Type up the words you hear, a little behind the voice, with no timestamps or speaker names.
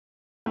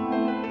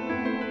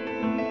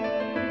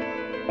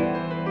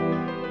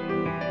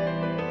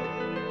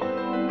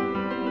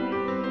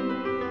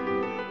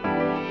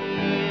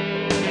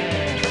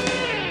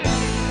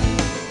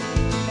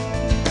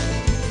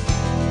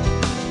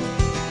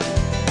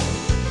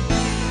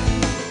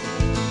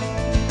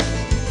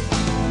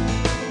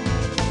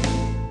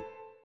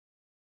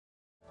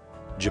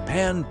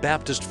Japan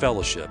Baptist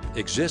Fellowship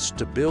exists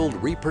to build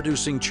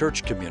reproducing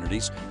church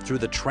communities through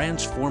the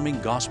transforming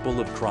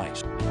gospel of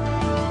Christ.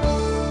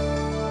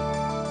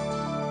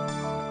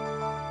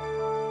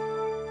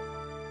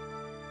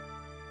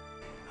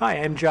 Hi,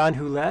 I'm John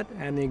Hulett.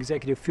 I'm the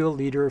Executive Field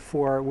Leader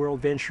for World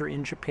Venture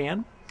in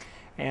Japan.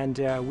 And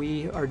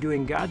we are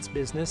doing God's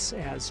business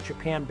as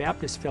Japan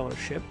Baptist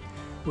Fellowship,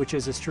 which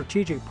is a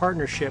strategic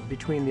partnership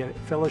between the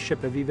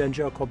Fellowship of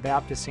Evangelical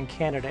Baptists in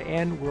Canada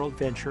and World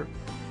Venture,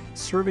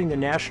 serving the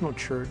national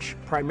church,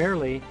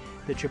 primarily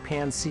the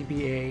Japan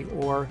CBA,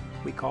 or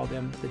we call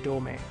them the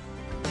Dome.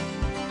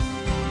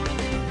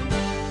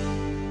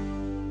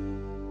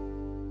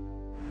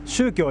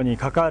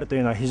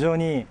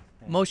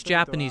 Most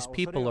Japanese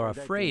people are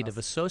afraid of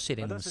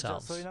associating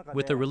themselves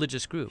with a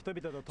religious group,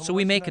 so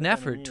we make an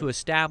effort to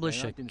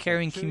establish a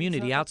caring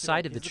community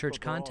outside of the church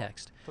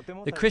context.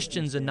 The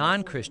Christians and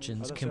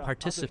non-Christians can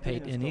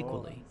participate in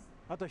equally.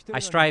 I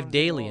strive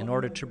daily in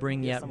order to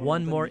bring yet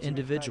one more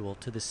individual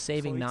to the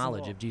saving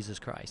knowledge of Jesus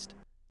Christ.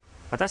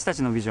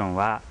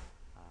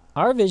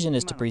 Our vision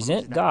is to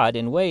present God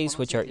in ways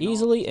which are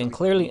easily and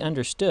clearly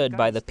understood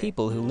by the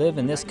people who live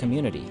in this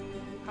community.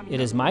 It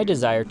is my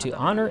desire to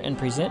honor and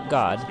present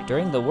God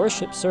during the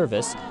worship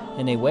service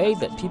in a way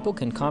that people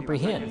can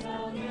comprehend.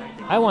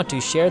 I want to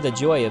share the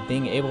joy of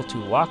being able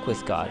to walk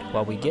with God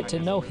while we get to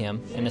know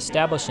Him and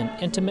establish an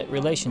intimate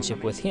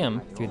relationship with Him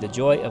through the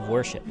joy of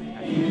worship.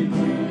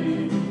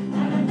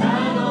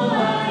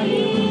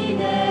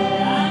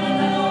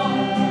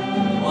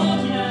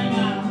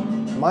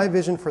 My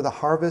vision for the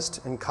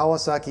Harvest in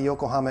Kawasaki,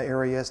 Yokohama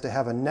area is to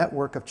have a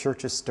network of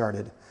churches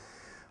started.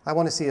 I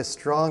want to see a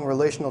strong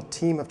relational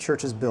team of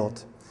churches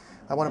built.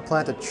 I want to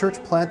plant a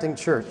church-planting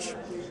church.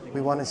 We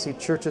want to see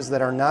churches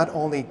that are not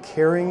only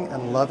caring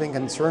and loving,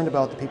 concerned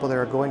about the people that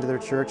are going to their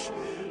church,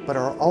 but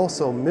are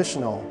also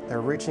missional.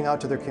 They're reaching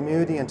out to their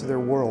community and to their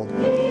world.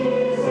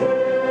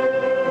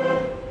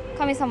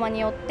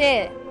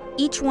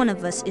 Each one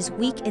of us is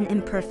weak and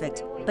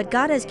imperfect, but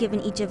God has given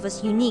each of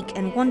us unique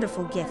and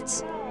wonderful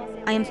gifts.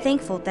 I am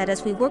thankful that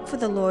as we work for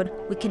the Lord,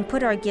 we can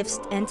put our gifts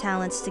and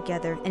talents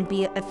together and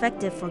be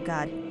effective for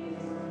God.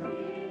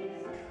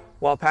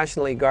 While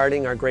passionately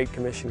guarding our Great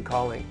Commission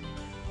calling,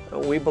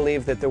 we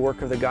believe that the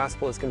work of the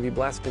gospel is going to be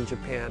blessed in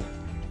Japan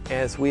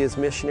as we as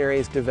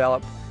missionaries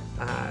develop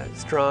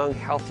strong,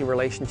 healthy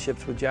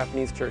relationships with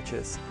Japanese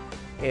churches.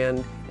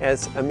 And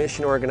as a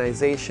mission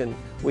organization,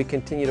 we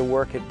continue to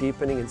work at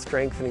deepening and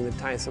strengthening the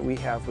ties that we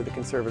have with the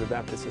Conservative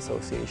Baptist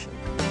Association.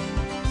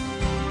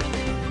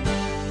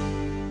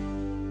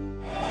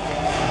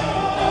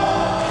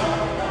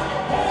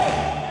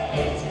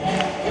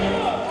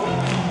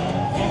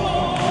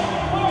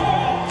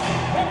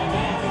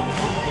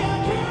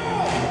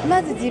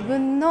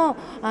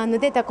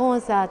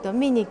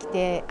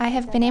 I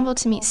have been able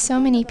to meet so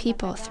many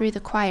people through the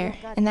choir,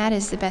 and that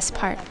is the best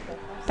part.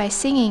 By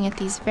singing at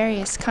these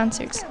various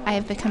concerts, I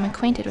have become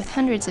acquainted with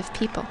hundreds of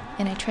people,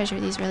 and I treasure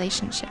these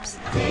relationships.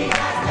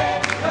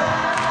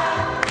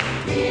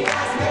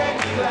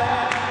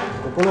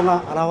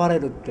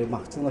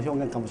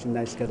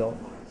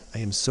 I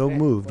am so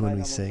moved when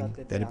we sing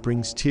that it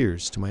brings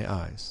tears to my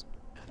eyes.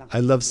 I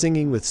love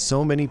singing with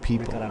so many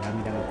people.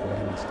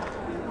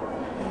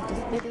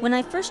 When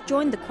I first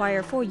joined the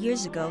choir 4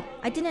 years ago,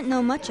 I didn't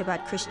know much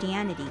about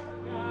Christianity.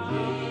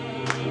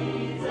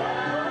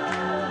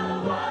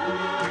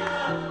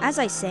 As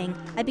I sang,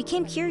 I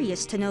became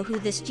curious to know who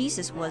this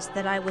Jesus was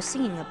that I was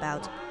singing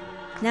about.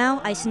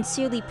 Now I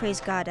sincerely praise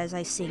God as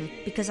I sing,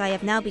 because I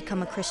have now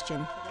become a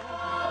Christian.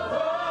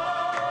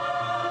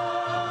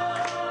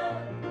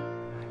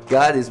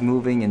 God is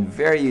moving in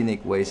very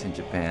unique ways in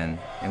Japan,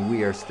 and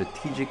we are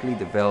strategically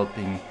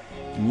developing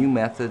new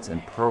methods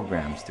and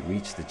programs to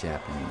reach the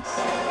Japanese.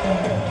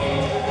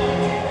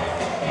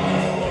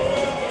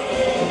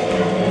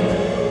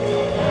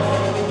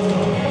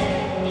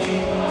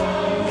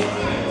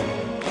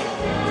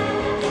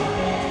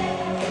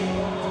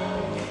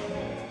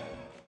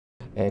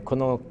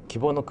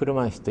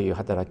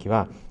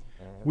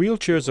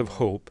 Wheelchairs of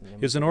Hope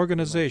is an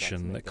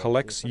organization that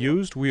collects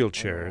used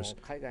wheelchairs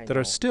that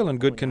are still in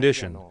good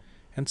condition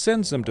and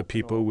sends them to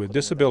people with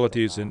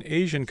disabilities in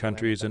Asian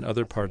countries and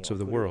other parts of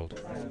the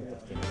world.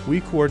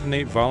 We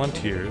coordinate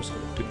volunteers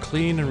to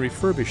clean and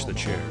refurbish the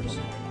chairs.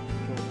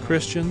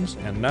 Christians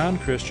and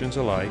non-Christians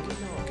alike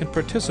can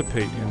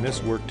participate in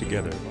this work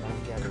together,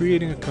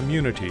 creating a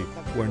community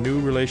where new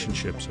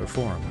relationships are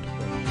formed.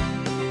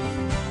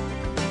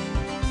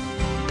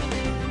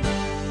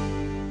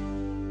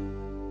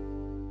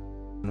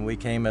 We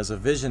came as a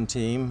vision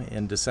team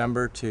in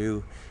December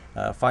to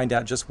find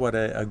out just what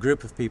a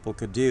group of people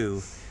could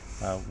do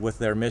with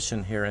their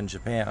mission here in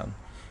Japan.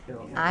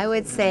 I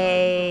would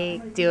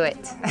say do it.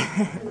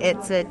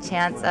 It's a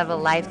chance of a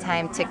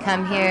lifetime to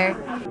come here.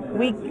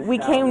 We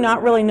came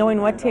not really knowing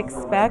what to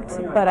expect,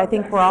 but I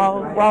think we're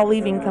all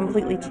leaving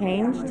completely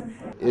changed.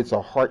 It's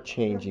a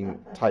heart-changing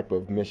type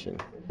of mission.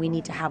 We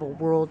need to have a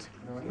world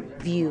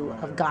view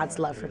of God's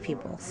love for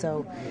people.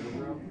 So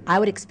I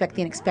would expect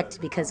the unexpected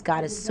because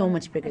God is so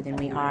much bigger than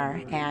we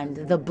are, and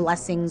the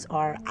blessings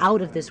are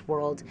out of this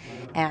world,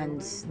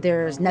 and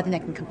there's nothing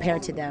that can compare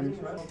to them.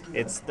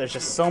 There's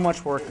just so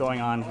much work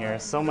going on here,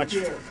 so much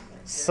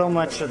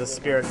of the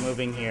Spirit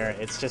moving here.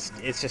 It's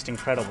just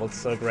incredible. It's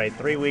so great.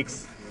 3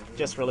 weeks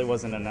just really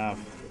wasn't enough.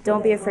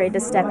 Don't be afraid to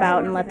step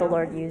out and let the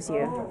Lord use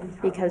you,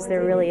 because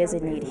there really is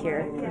a need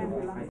here.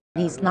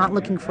 He's not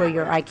looking for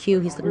your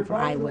IQ, he's looking for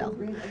I will.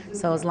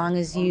 So as long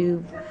as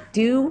you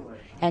do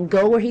and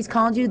go where he's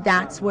called you,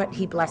 that's what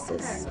he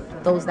blesses,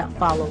 those that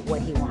follow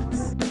what he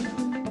wants.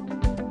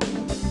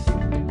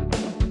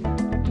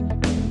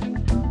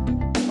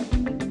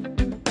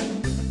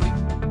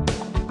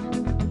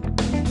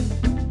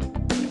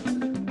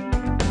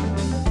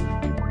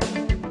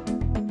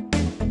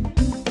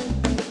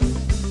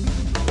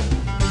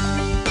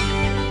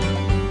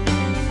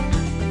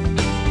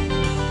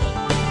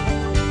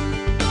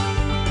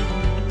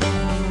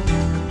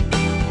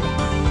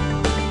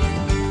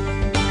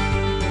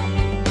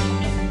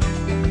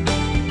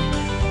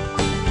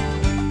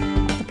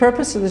 The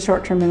purpose of the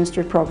short-term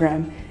ministry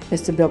program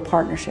is to build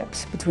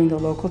partnerships between the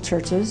local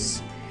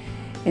churches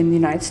in the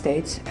United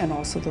States and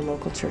also the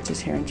local churches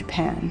here in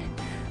Japan.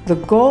 The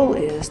goal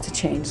is to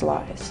change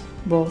lives,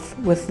 both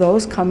with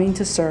those coming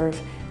to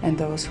serve and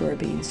those who are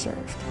being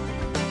served.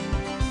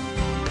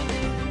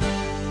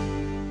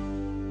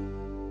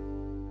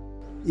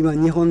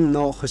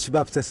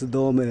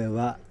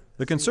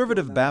 The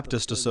Conservative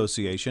Baptist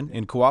Association,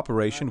 in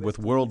cooperation with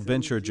World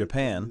Venture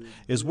Japan,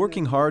 is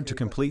working hard to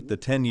complete the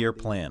 10-year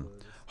plan.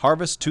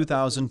 Harvest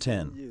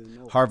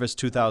 2010. Harvest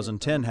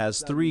 2010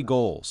 has 3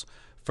 goals.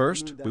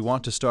 First, we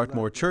want to start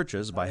more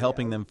churches by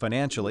helping them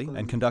financially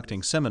and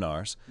conducting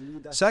seminars.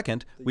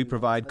 Second, we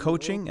provide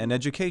coaching and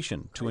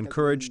education to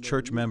encourage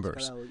church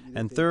members.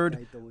 And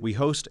third, we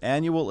host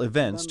annual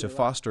events to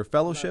foster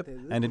fellowship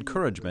and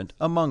encouragement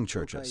among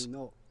churches.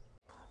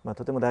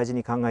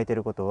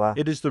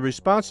 It is the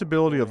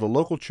responsibility of the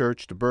local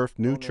church to birth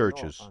new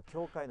churches.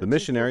 The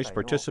missionaries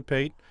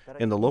participate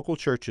in the local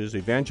church's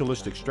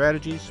evangelistic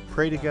strategies,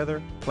 pray together,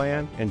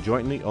 plan, and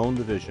jointly own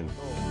the vision.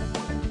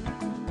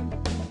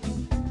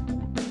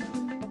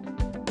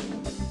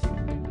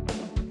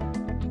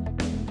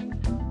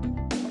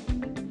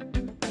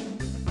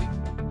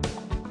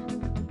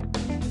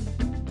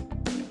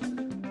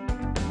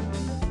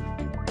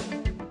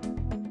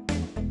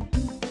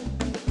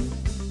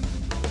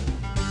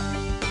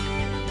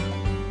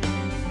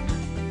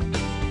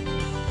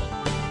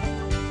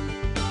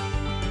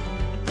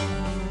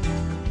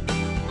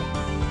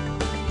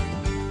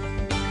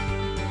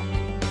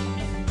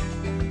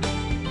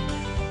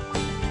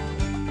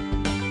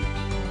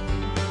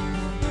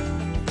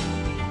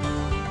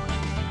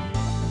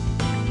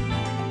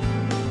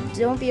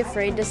 Don't be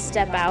afraid to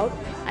step out.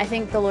 I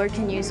think the Lord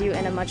can use you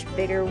in a much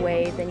bigger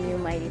way than you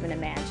might even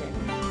imagine.